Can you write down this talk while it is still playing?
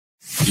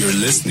You're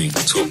listening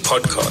to a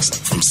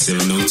podcast from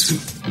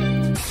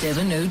 702.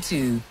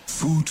 702.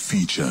 Food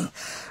feature.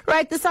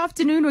 Right, this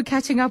afternoon we're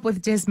catching up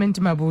with Desmond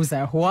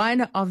Mabuza,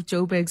 one of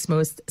Joburg's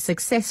most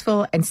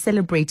successful and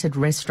celebrated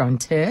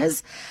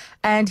restaurateurs.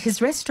 And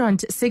his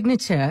restaurant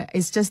Signature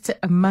is just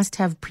a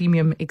must-have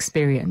premium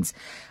experience.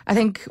 I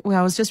think,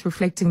 I was just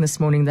reflecting this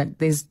morning that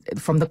there's,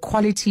 from the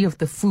quality of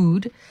the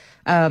food,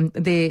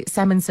 the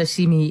salmon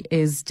sashimi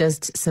is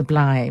just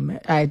sublime.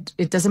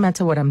 It doesn't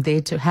matter what I'm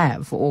there to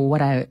have or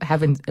what I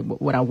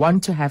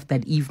want to have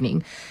that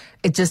evening.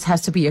 It just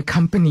has to be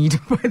accompanied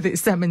by the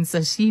salmon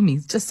sashimi.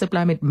 It's just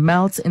sublime. It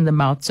melts in the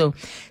mouth. So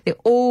they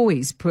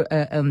always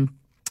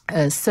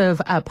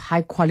serve up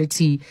high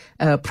quality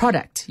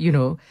product, you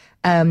know.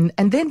 And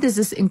then there's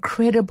this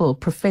incredible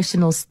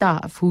professional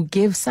staff who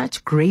give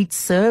such great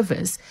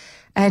service.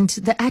 And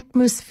the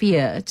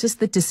atmosphere,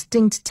 just the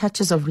distinct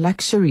touches of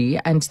luxury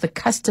and the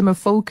customer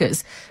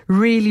focus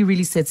really,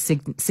 really sets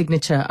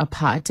Signature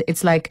apart.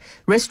 It's like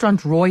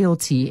restaurant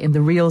royalty in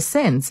the real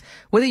sense.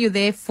 Whether you're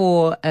there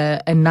for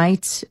a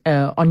night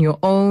on your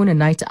own, a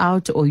night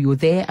out, or you're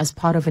there as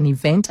part of an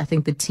event, I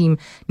think the team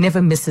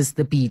never misses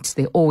the beat.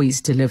 They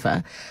always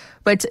deliver.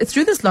 But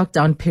through this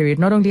lockdown period,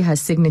 not only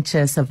has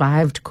Signature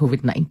survived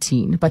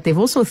COVID-19, but they've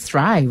also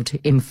thrived,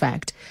 in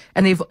fact.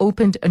 And they've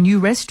opened a new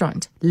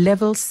restaurant,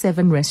 Level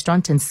 7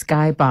 Restaurant and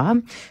Sky Bar,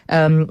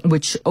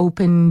 which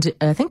opened,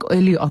 I think,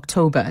 early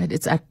October.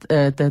 It's at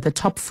the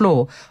top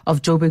floor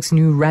of Joburg's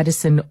new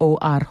Radisson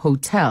OR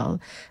Hotel.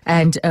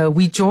 And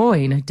we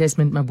join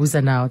Desmond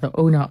Mabuza now, the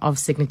owner of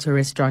Signature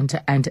Restaurant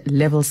and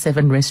Level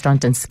 7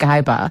 Restaurant and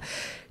Sky Bar,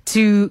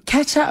 to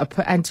catch up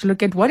and to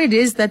look at what it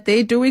is that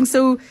they're doing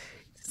so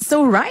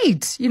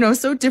right, you know,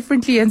 so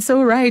differently and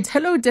so right.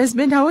 Hello,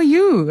 Desmond. How are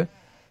you?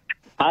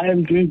 I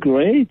am doing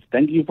great.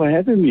 Thank you for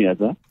having me,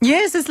 Azza.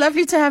 Yes, it's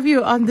lovely to have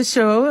you on the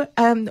show.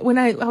 When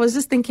I was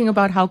just thinking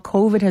about how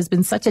COVID has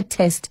been such a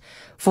test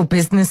for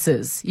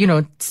businesses. You know,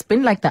 it's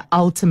been like the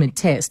ultimate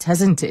test,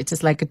 hasn't it?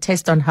 It's like a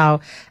test on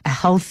how a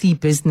healthy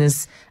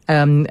business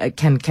can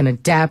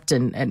adapt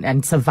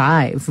and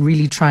survive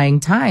really trying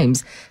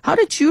times. How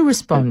did you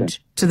respond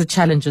to the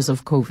challenges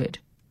of COVID?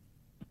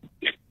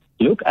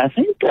 Look, I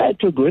think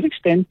to a great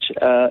extent,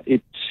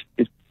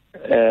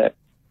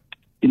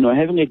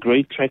 having a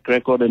great track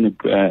record and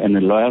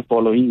a loyal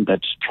following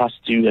that trusts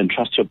you and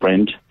trusts your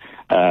brand,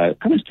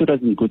 kind of stood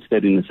us in good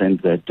stead in the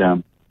sense that,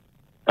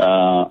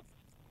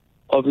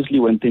 obviously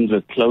when things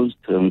were closed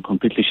and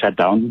completely shut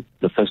down,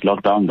 the first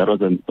lockdown, that was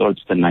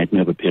a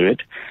nightmare of a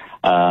period.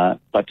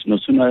 But no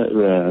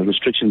sooner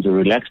restrictions were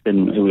relaxed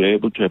and we were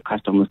able to have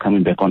customers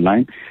coming back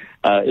online,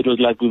 it was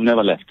like we've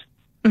never left.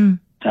 And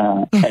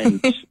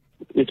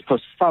it's for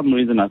some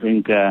reason, I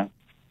think,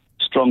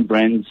 strong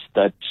brands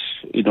that,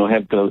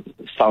 have the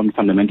sound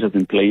fundamentals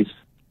in place,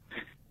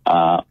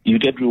 you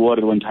get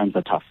rewarded when times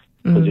are tough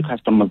because your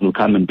customers will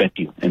come and back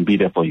you and be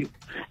there for you.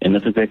 And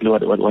that's exactly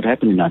what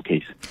happened in our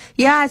case.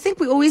 Yeah, I think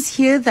we always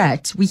hear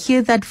that. We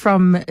hear that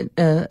from,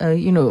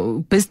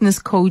 business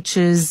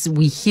coaches.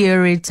 We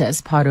hear it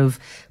as part of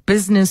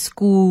business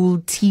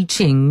school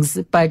teachings,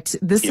 but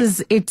this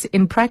is it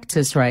in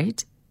practice,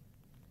 right?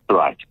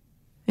 Right.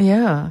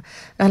 Yeah,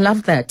 I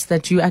love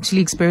that you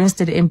actually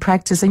experienced it in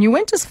practice and you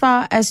went as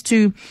far as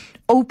to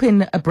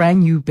open a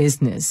brand new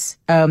business.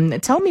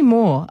 Tell me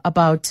more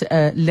about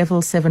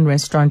Level 7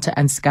 Restaurant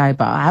and Sky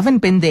Bar. I haven't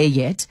been there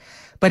yet,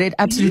 but I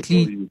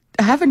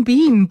haven't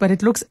been, but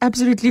it looks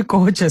absolutely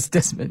gorgeous,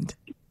 Desmond.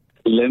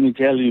 Let me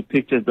tell you,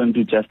 pictures don't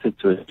do justice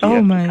to it. You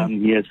have to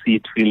come here, see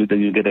it, feel it,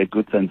 and you get a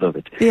good sense of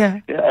it. Yeah.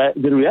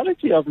 The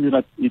reality of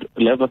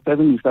Level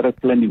 7, we started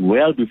planning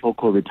well before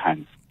COVID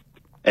times.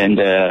 And,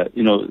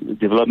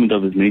 development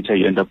of this nature,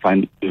 you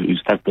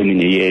start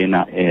planning a year and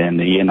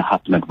a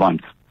half in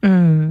advance.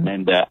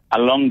 And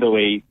along the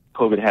way,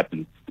 COVID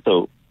happened.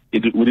 So we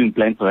didn't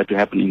plan for that to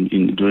happen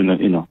in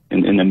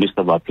the midst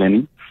of our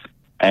planning.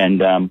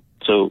 And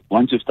so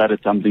once you've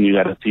started something, you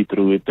got to see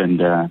through it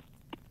and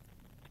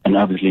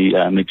obviously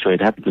make sure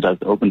it happens. It has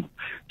to open.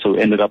 So we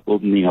ended up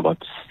opening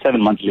about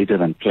 7 months later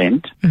than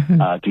planned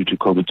due to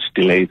COVID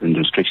delays and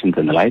restrictions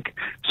and the like.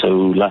 So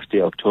last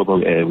year, October,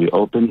 we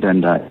opened,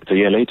 and it's a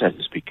year later, as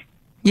we speak.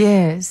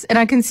 Yes, and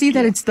I can see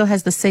that it still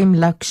has the same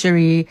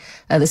luxury,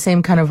 the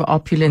same kind of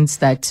opulence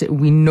that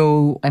we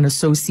know and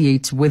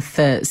associate with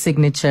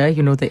Signature,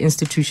 the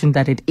institution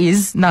that it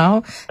is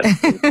now.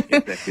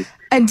 Exactly.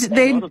 And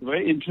then, what was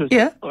very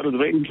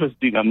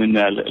interesting, I mean,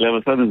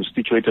 Level 7 is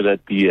situated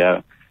at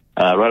the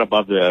right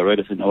above the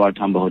Radisson OR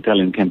Tambo Hotel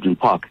in Kempton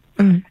Park.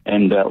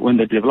 And when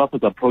the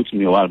developers approached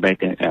me a while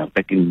back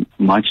in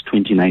March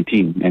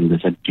 2019, and they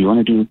said,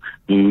 would you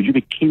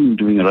be keen in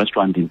doing a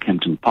restaurant in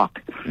Kempton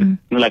Park?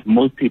 Like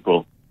most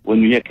people, when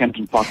you hear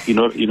Kempton Park, you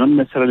don't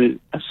necessarily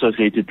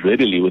associate it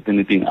readily with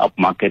anything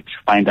upmarket,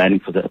 fine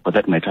dining for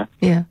that matter.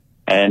 Yeah.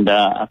 And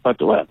I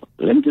thought, well,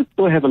 let me just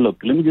go have a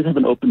look. Let me just have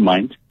an open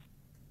mind.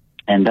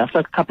 And after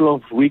a couple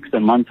of weeks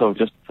and months of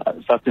just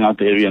starting out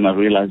the area, and I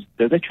realized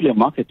there's actually a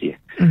market here.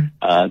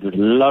 There's a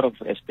lot of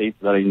estates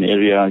that are in the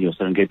area. Your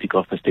Serengeti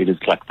Golf Estate is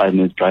like 5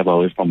 minutes drive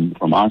away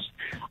from us.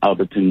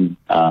 Alberton,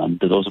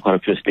 there's also quite a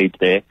few estates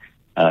there.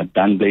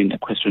 Dunblane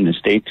Equestrian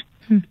Estate.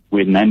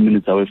 We're 9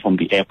 minutes away from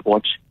the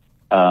airport.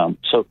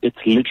 So it's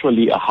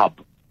literally a hub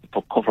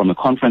from a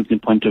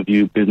conferencing point of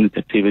view, business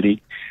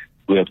activity.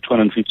 We have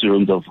 250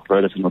 rooms of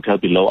Radisson Hotel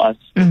below us,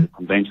 the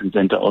convention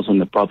center also in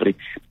the property.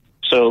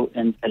 So,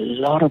 and a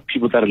lot of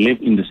people that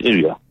live in this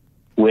area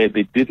where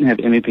they didn't have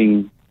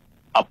anything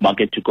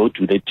upmarket to go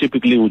to, they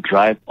typically would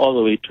drive all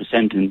the way to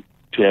Sandton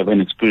to have an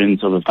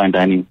experience of a fine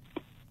dining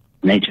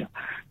nature.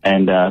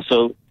 And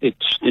so it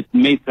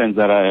made sense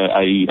that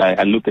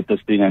I looked at this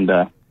thing, and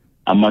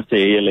I must say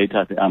a year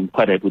later, I'm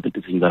quite happy with the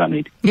decision that I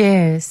made.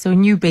 Yeah, so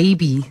new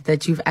baby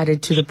that you've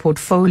added to the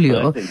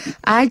portfolio.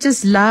 I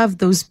just love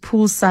those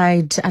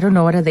poolside, I don't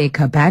know, what are they,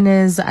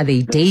 cabanas? Are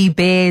they day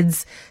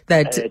beds?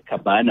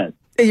 Cabanas.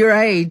 You're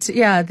right.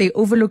 Yeah, they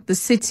overlook the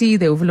city,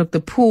 they overlook the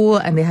pool,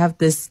 and they have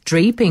this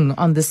draping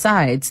on the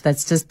sides.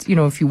 That's just,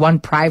 if you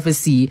want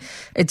privacy,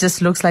 it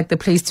just looks like the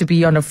place to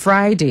be on a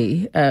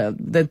Friday.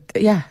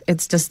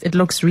 It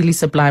looks really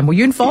sublime. Were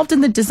you involved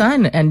in the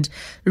design and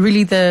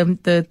really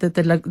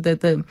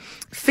the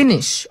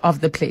finish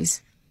of the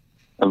place?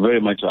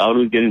 Very much. I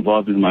always get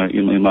involved in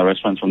my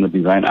restaurants from the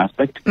design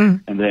aspect,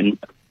 and then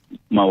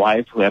my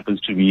wife, who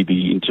happens to be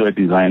the interior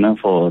designer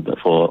for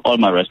all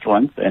my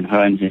restaurants, and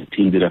her and his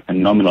team did a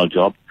phenomenal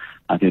job.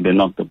 I think they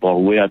knocked the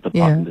ball way out the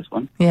park in this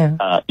one.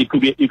 Yeah. It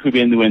could be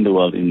anywhere in the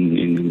world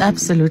in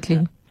absolutely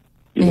in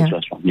this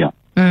restaurant. Yeah.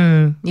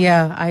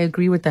 Yeah, I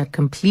agree with that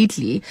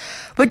completely.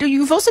 But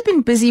you've also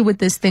been busy with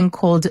this thing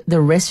called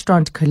the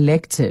Restaurant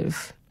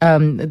Collective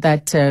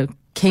that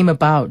came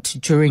about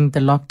during the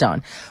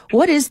lockdown.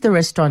 What is the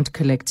Restaurant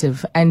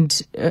Collective, and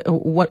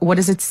what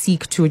does it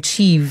seek to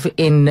achieve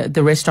in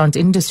the restaurant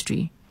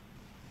industry?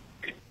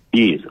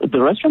 Yes,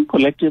 the Restaurant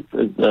Collective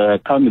is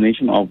a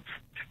combination of,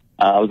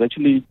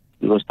 it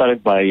was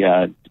started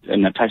by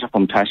Natasha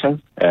from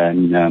Tasha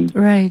and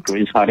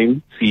Grace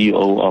Harding,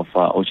 CEO of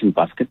Ocean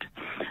Basket.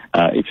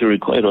 If you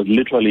recall, it was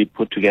literally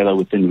put together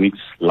within weeks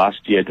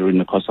last year during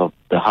the course of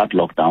the hard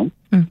lockdown.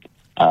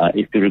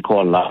 If you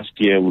recall, last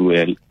year we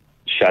were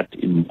shut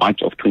in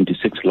March of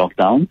 26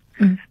 lockdown,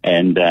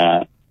 and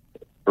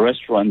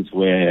restaurants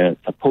were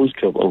supposed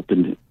to have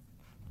opened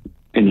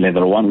in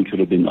level 1, which would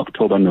have been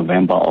October,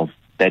 November of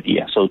that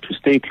year. So to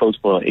stay closed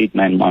for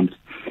 8-9 months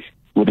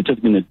would have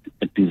just been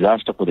a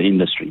disaster for the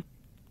industry.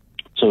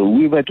 So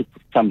we were to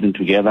put something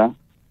together,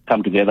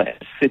 come together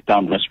as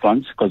sit-down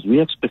restaurants, because we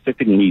have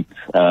specific needs.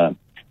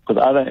 Because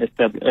other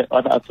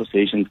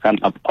associations come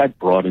up quite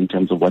broad in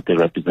terms of what they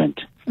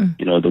represent.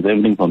 There's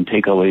everything from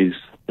takeaways,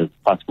 there's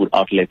fast food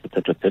outlets,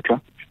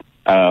 etc.,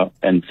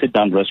 and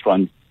sit-down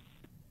restaurants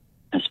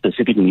have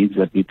specific needs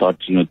that we thought,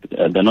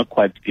 they're not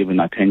quite given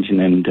attention,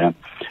 and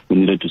we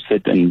needed to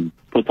sit and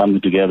put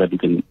something together that we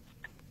can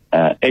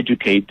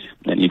educate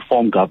and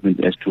inform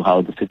government as to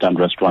how the sit-down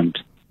restaurant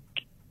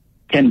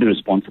can be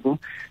responsible.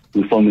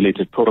 We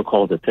formulated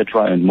protocols,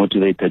 etc., and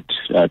motivated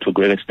to a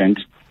great extent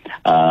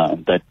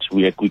that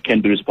we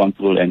can be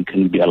responsible and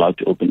can be allowed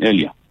to open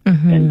earlier.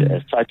 And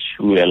as such,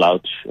 we were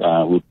allowed,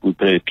 we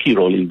played a key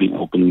role in being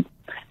open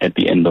at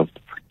the end of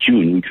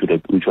June,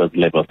 which was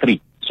level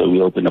 3. So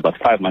we opened about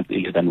 5 months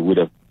earlier than we would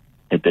have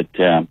had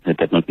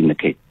that not been the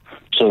case.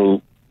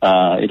 So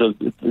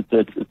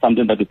it's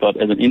something that we thought,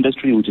 as an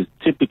industry, which is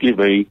typically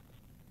very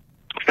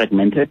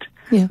fragmented,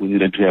 we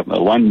needed to have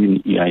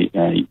one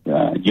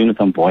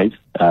uniform voice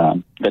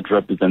that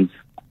represents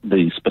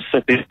the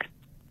specific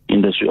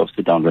industry of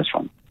sit-down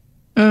restaurants.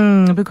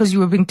 Because you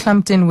were being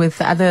clumped in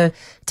with other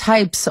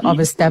types of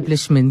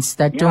establishments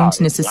that don't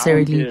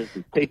necessarily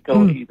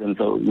takeaways and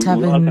so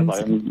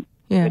taverns.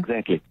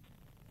 Exactly.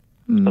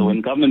 So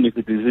when government makes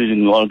a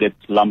decision, we all get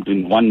lumped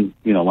in one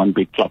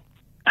big club.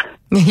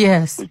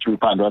 Yes. Which we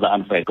find rather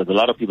unfair, because a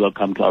lot of people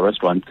come to our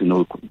restaurants.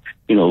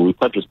 We're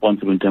quite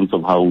responsible in terms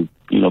of how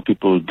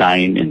people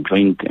dine and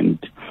drink, and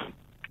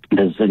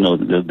there's the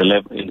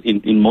level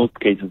in most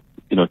cases.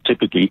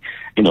 Typically,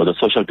 the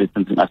social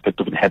distancing aspect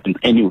of it happens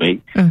anyway.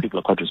 People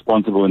are quite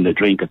responsible when they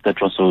drink,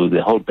 etc. So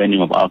the whole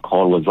banning of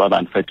alcohol was rather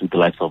unfair to the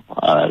likes of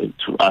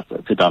to us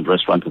sit-down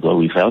restaurants, is what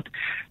we felt.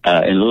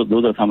 And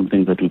those are some of the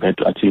things that we've had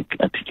to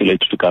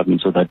articulate to the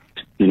government so that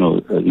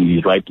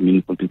the right,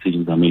 meaningful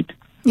decisions are made.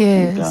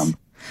 Yes. And,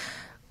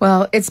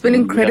 well, it's been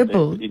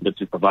incredible.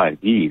 To provide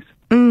these.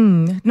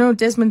 No,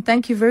 Desmond,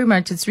 thank you very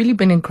much. It's really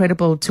been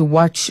incredible to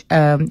watch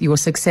your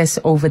success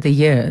over the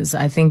years.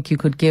 I think you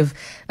could give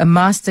a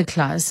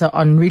masterclass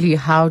on really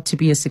how to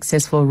be a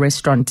successful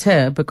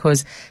restaurateur,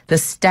 because the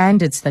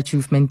standards that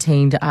you've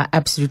maintained are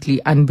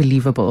absolutely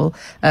unbelievable.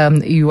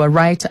 You are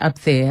right up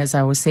there, as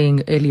I was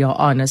saying earlier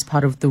on, as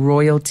part of the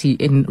royalty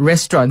in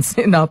restaurants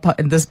in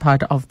this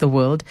part of the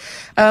world.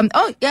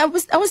 I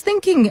was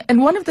thinking,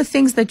 and one of the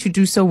things that you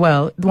do so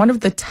well, one of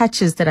the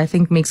touches that I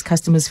think makes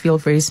customers feel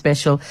very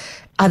special,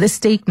 are the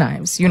steak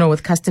knives,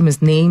 with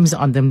customers' names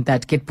on them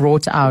that get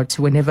brought out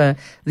whenever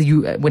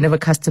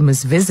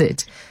customers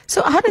visit.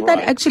 So how did that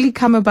actually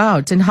come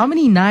about? And how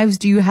many knives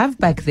do you have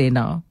back there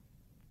now?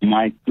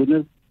 My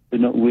goodness,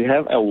 we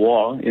have a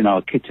wall in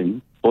our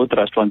kitchen, both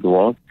restaurant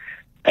walls,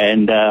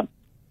 and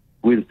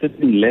we're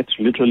sitting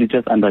literally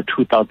just under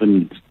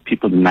 2,000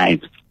 people's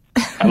knives.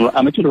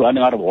 I'm actually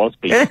running out of wall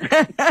space.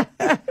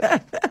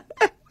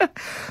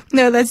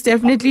 No, that's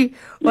definitely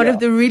one of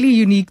the really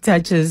unique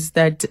touches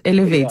that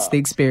elevates the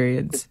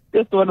experience.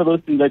 It's just one of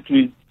those things that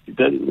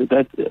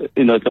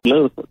it's a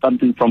little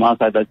something from our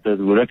side that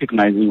we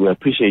recognize you, we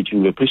appreciate you,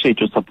 we appreciate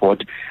your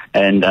support,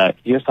 and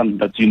here's something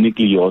that's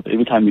uniquely yours.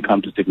 Every time you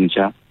come to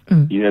Signature,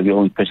 you have your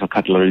own special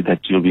cutlery that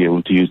you'll be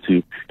able to use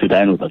to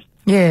dine with us.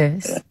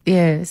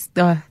 Yes.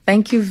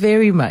 Thank you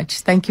very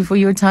much. Thank you for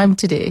your time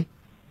today.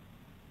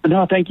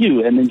 No, thank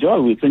you, and enjoy.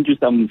 We sent you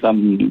some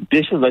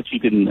dishes that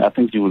I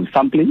think you will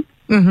sampling,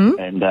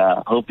 and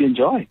hope you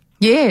enjoy.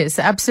 Yes,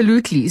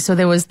 absolutely. So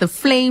there was the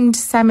flamed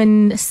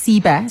salmon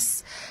sea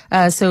bass.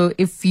 So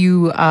if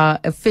you are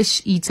a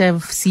fish eater,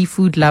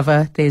 seafood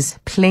lover, there's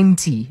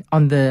plenty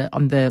on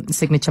the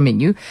signature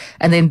menu.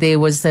 And then there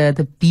was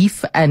the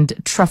beef and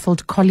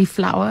truffled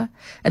cauliflower,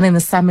 and then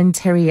the salmon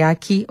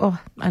teriyaki. Oh,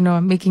 I know,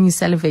 I'm making you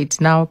salivate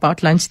now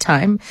about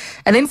lunchtime.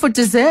 And then for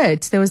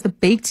dessert, there was the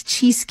baked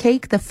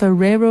cheesecake, the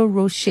Ferrero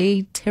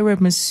Rocher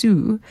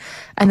tiramisu,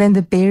 and then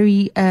the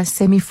berry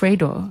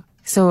semifreddo.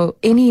 So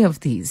any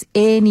of these,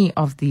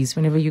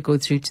 whenever you go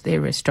through to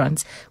their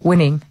restaurants,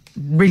 winning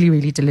really,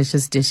 really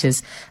delicious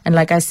dishes. And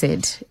like I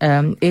said,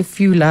 if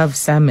you love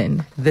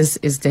salmon, this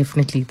is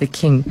definitely the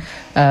king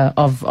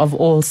of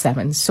all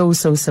salmon. So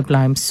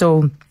sublime.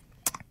 So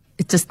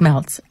it just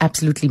melts,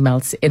 absolutely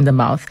melts in the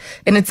mouth.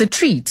 And it's a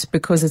treat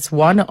because it's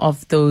one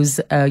of those,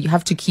 you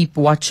have to keep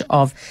watch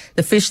of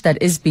the fish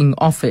that is being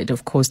offered,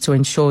 of course, to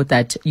ensure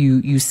that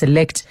you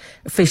select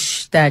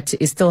fish that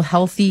is still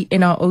healthy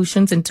in our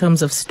oceans in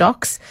terms of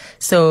stocks.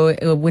 So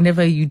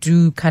whenever you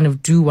do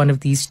one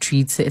of these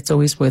treats, it's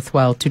always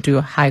worthwhile to do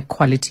a high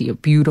quality, a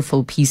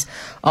beautiful piece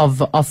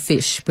of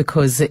fish,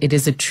 because it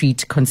is a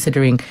treat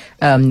considering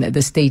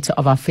the state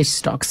of our fish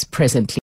stocks presently.